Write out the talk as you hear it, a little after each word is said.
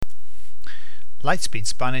Lightspeed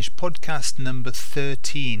Spanish podcast number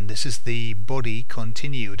 13. This is the body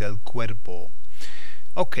continued, el cuerpo.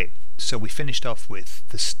 Okay, so we finished off with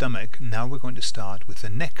the stomach. Now we're going to start with the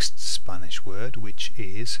next Spanish word, which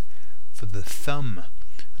is for the thumb.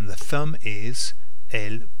 And the thumb is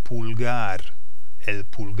el pulgar. El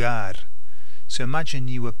pulgar. So imagine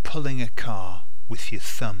you were pulling a car with your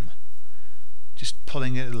thumb. Just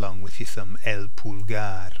pulling it along with your thumb. El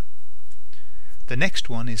pulgar. The next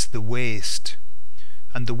one is the waist.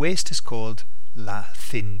 And the waist is called la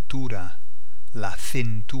cintura. La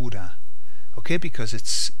cintura. Okay, because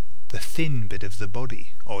it's the thin bit of the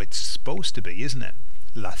body. Or it's supposed to be, isn't it?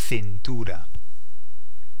 La cintura.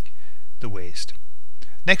 The waist.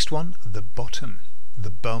 Next one, the bottom. The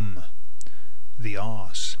bum. The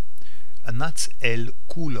arse. And that's el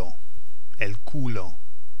culo. El culo.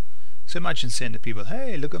 So imagine saying to people,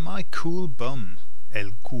 hey, look at my cool bum. El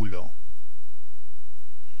culo.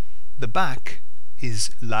 The back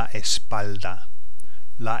is la espalda.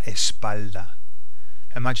 La espalda.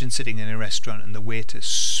 Imagine sitting in a restaurant and the waiter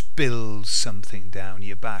spills something down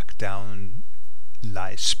your back, down la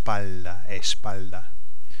espalda, espalda.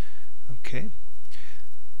 Okay.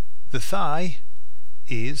 The thigh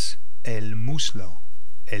is el muslo.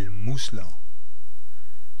 El muslo.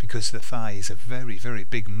 Because the thigh is a very, very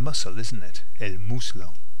big muscle, isn't it? El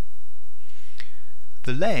muslo.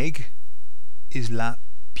 The leg is la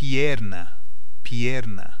pierna.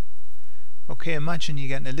 Pierna. Okay, imagine you're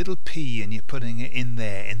getting a little pea and you're putting it in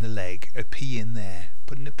there, in the leg. A pea in there.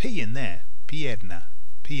 Putting a pea in there. Pierna.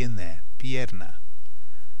 Pea in there. Pierna.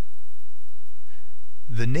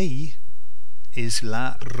 The knee is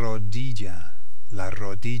la rodilla. La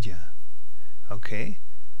rodilla. Okay?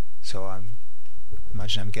 So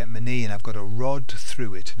imagine I'm getting my knee and I've got a rod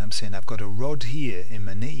through it, and I'm saying I've got a rod here in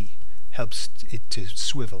my knee. Helps it to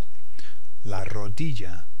swivel. La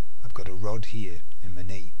rodilla. I've got a rod here in my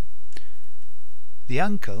knee. The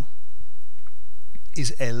ankle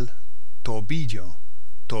is el tobillo.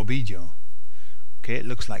 Tobillo. Okay, it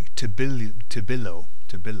looks like tobillo.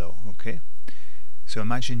 Okay. So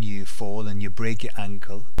imagine you fall and you break your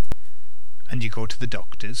ankle and you go to the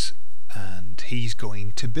doctor's and he's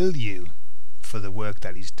going to bill you for the work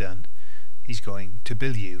that he's done. He's going to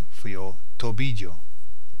bill you for your tobillo.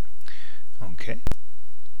 Okay.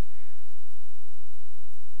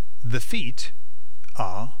 The feet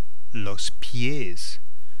are los pies,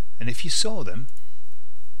 and if you saw them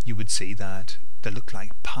you would see that they look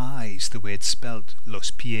like pies, the way it's spelled,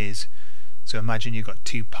 los pies. So imagine you've got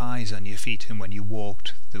two pies on your feet, and when you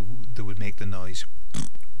walked they would make the noise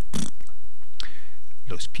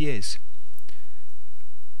los pies.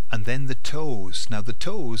 And then the toes. Now the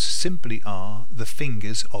toes simply are the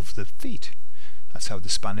fingers of the feet. That's how the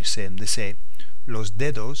Spanish say them. They say los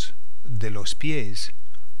dedos de los pies.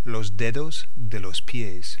 Los dedos de los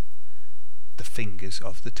pies. The fingers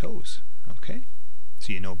of the toes. Okay?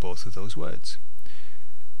 So you know both of those words.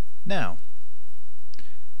 Now,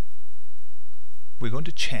 we're going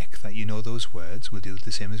to check that you know those words. We'll do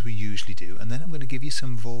the same as we usually do. And then I'm going to give you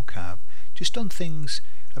some vocab just on things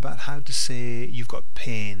about how to say you've got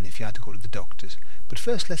pain if you had to go to the doctors. But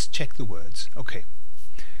first let's check the words. Okay.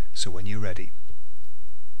 So when you're ready.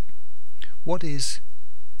 What is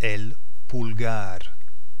el pulgar?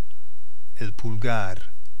 El pulgar.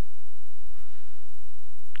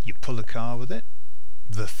 You pull a car with it.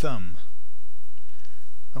 The thumb.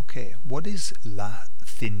 Okay, what is la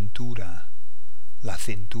cintura? La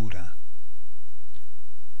cintura.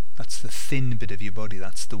 That's the thin bit of your body.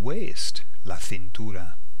 That's the waist. La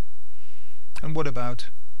cintura. And what about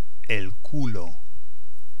el culo?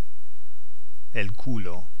 El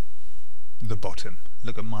culo. The bottom.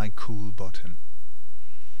 Look at my cool bottom.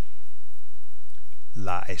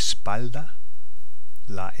 La espalda.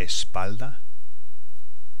 La espalda.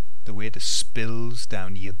 The way it spills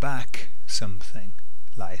down your back something.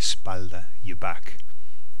 La espalda, your back.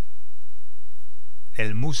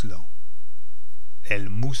 El muslo. El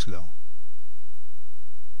muslo.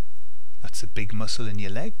 That's a big muscle in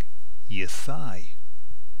your leg. Your thigh.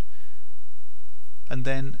 And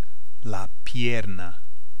then la pierna.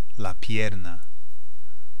 La pierna.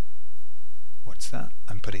 What's that?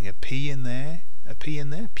 I'm putting a P in there. A P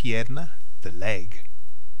in there. Pierna. The leg.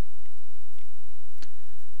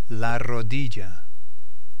 La rodilla.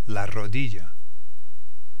 La rodilla.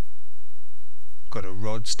 Got a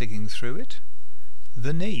rod sticking through it.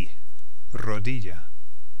 The knee. Rodilla.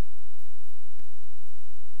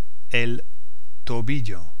 El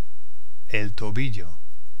tobillo. El tobillo.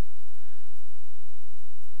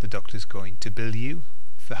 The doctor's going to bill you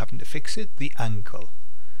for having to fix it. The ankle.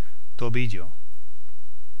 Tobillo.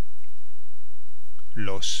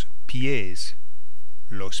 Los pies.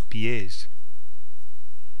 los pies.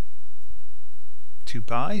 2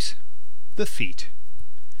 pies, the feet,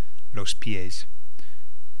 los pies.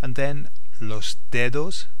 And then los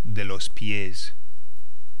dedos de los pies.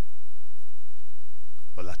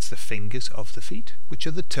 Well, that's the fingers of the feet, which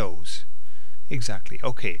are the toes. Exactly.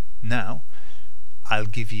 Okay, now I'll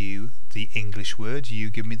give you the English word, you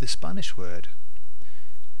give me the Spanish word.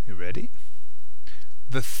 You ready?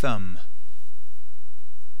 The thumb.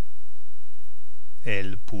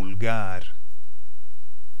 El pulgar.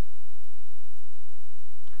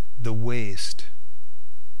 The waist.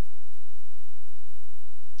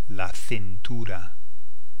 La cintura.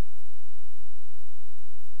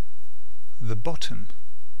 The bottom.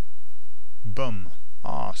 Bum,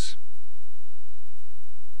 arse.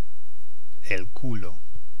 El culo.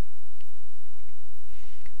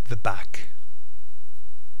 The back.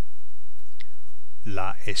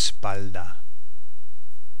 La espalda.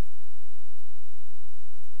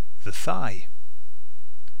 The thigh.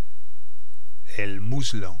 El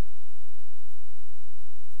muslo.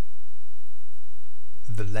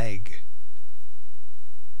 The leg.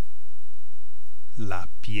 La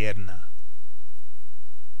pierna.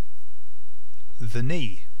 The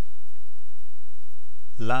knee.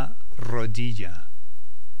 La rodilla.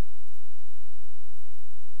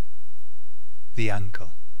 The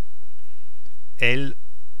ankle. El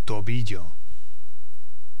tobillo.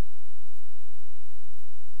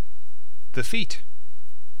 The feet.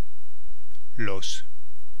 Los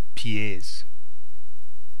pies.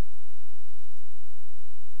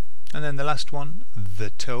 And then the last one, the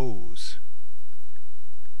toes.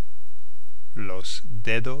 Los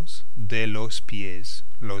dedos de los pies.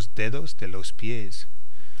 Los dedos de los pies.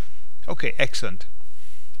 Okay, excellent.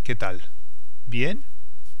 ¿Qué tal? Bien?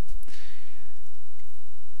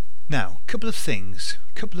 Now, a couple of things,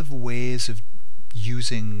 a couple of ways of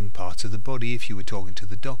using parts of the body if you were talking to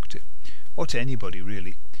the doctor, or to anybody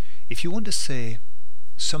really. If you want to say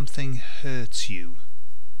something hurts you,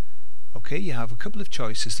 okay, you have a couple of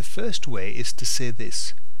choices. The first way is to say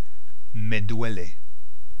this: me duele,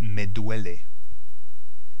 me duele.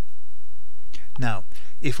 Now,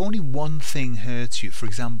 if only one thing hurts you, for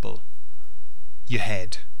example, your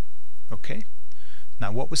head, okay?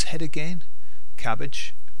 Now, what was head again?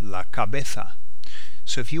 Cabbage, la cabeza.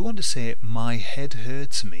 So if you want to say, my head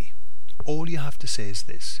hurts me, all you have to say is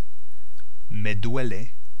this: me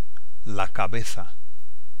duele la cabeza.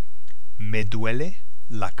 Me duele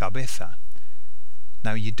la cabeza.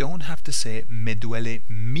 Now, you don't have to say me duele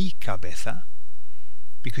mi cabeza,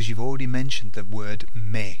 because you've already mentioned the word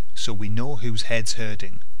me, so we know whose head's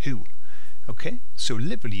hurting who. Okay? So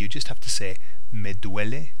literally you just have to say me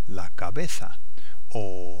duele la cabeza,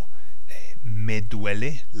 or me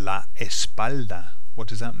duele la espalda. What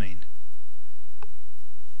does that mean?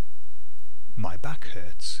 My back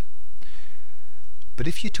hurts. But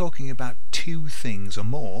if you're talking about two things or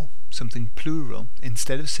more, something plural,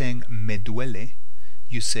 instead of saying me duele,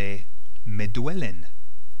 you say me duelen.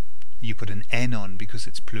 You put an N on because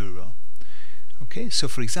it's plural. Okay, so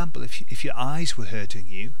for example, if your eyes were hurting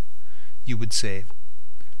you, you would say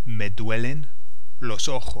me duelen los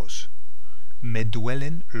ojos. Me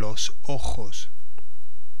duelen los ojos.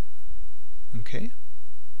 Okay?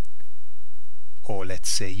 Or let's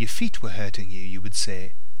say your feet were hurting you, you would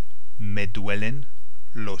say me duelen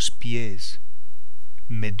los pies.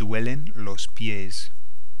 Me duelen los pies.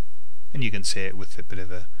 And you can say it with a bit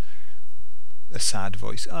of a sad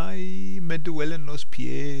voice. Ay, me duelen los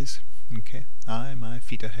pies. Okay? Ay, my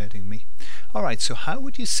feet are hurting me. Alright, so how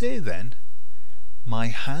would you say then, my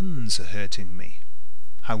hands are hurting me?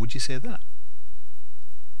 How would you say that?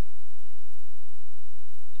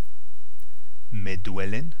 Me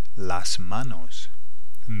duelen las manos.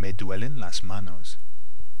 Me duelen las manos.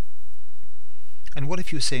 And what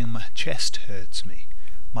if you were saying my chest hurts me?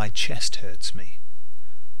 My chest hurts me.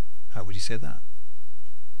 How would you say that?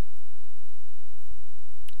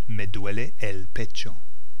 Me duele el pecho.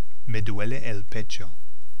 Me duele el pecho.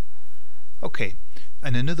 Okay,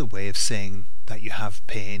 and another way of saying that you have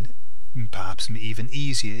pain, perhaps even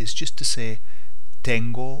easier, is just to say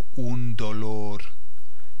tengo un dolor.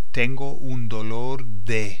 Tengo un dolor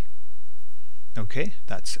de. Okay,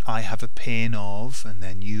 that's I have a pain of, and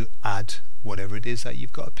then you add whatever it is that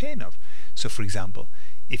you've got a pain of. So for example,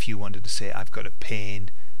 if you wanted to say I've got a pain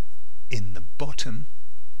in the bottom,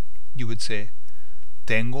 you would say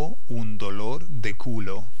tengo un dolor de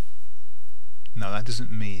culo. Now that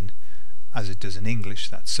doesn't mean, as it does in English,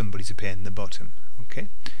 that somebody's a pain in the bottom. Okay.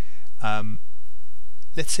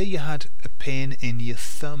 Let's say you had a pain in your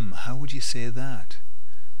thumb. How would you say that?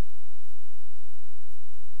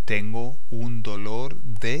 Tengo un dolor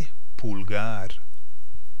de pulgar.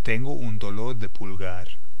 Tengo un dolor de pulgar.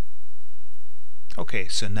 Okay,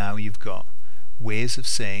 so now you've got ways of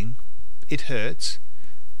saying it hurts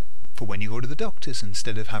for when you go to the doctors.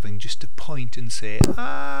 Instead of having just to point and say,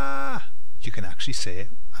 ah, you can actually say,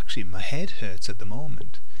 actually my head hurts at the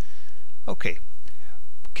moment. Okay,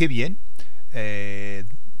 qué bien.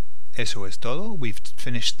 Eso es todo. We've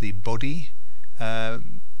finished the body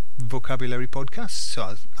vocabulary podcast,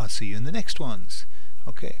 so I'll see you in the next ones.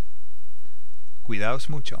 Okay, cuidaos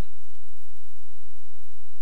mucho.